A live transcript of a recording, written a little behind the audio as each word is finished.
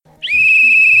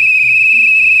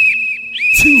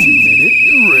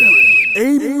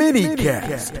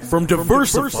mini-cast from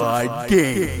Diversified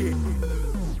Game.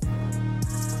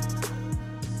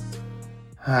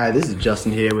 Hi, this is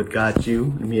Justin here with Got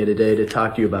You. I'm here today to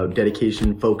talk to you about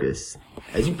dedication and focus.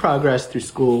 As you progress through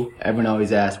school, everyone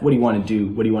always asks, what do you want to do?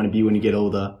 What do you want to be when you get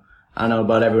older? I don't know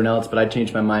about everyone else, but I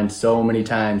changed my mind so many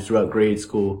times throughout grade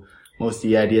school. Most of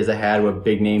the ideas I had were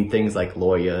big name things like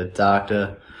lawyer,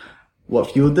 doctor.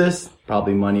 What fueled this?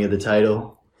 Probably money or the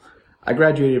title. I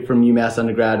graduated from UMass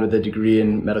undergrad with a degree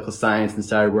in medical science and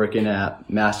started working at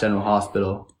Mass General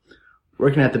Hospital.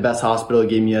 Working at the best hospital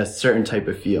gave me a certain type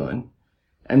of feeling.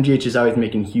 MGH is always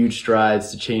making huge strides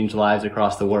to change lives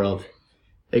across the world.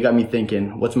 It got me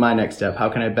thinking, what's my next step? How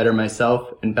can I better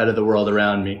myself and better the world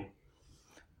around me?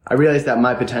 I realized that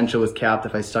my potential was capped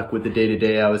if I stuck with the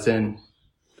day-to-day I was in.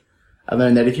 I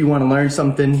learned that if you want to learn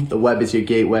something, the web is your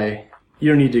gateway. You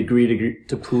don't need a degree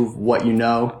to prove what you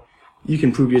know. You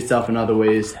can prove yourself in other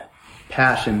ways.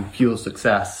 Passion fuels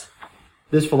success.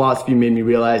 This philosophy made me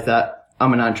realize that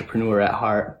I'm an entrepreneur at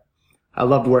heart. I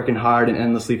loved working hard and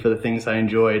endlessly for the things I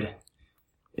enjoyed.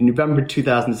 In November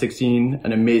 2016,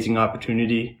 an amazing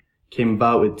opportunity came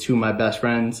about with two of my best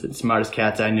friends and smartest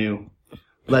cats I knew.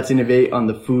 Let's innovate on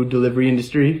the food delivery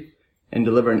industry and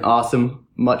deliver an awesome,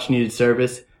 much-needed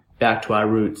service back to our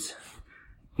roots.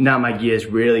 Now my gears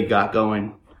really got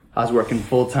going. I was working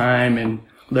full-time and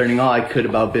learning all I could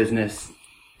about business.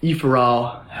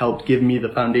 E4All helped give me the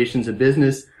foundations of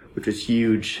business, which was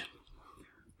huge.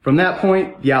 From that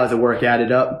point, the hours of work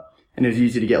added up, and it was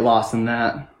easy to get lost in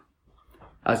that.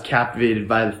 I was captivated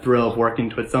by the thrill of working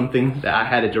towards something that I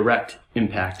had a direct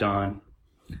impact on.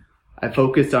 I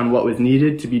focused on what was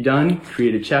needed to be done,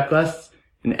 created checklists,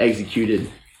 and executed.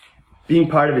 Being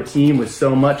part of a team with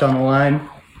so much on the line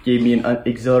gave me an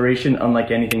exhilaration unlike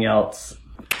anything else.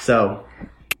 So,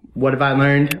 what have I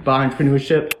learned about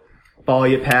entrepreneurship? Follow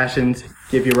your passions,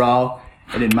 give your all,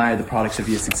 and admire the products of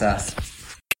your success.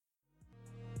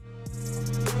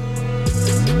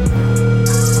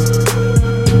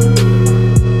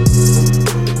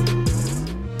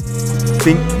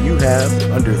 Think you have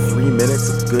under 3 minutes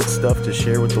of good stuff to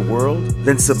share with the world?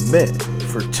 Then submit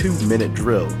for 2 Minute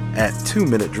Drill at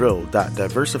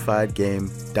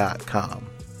 2minutedrill.diversifiedgame.com.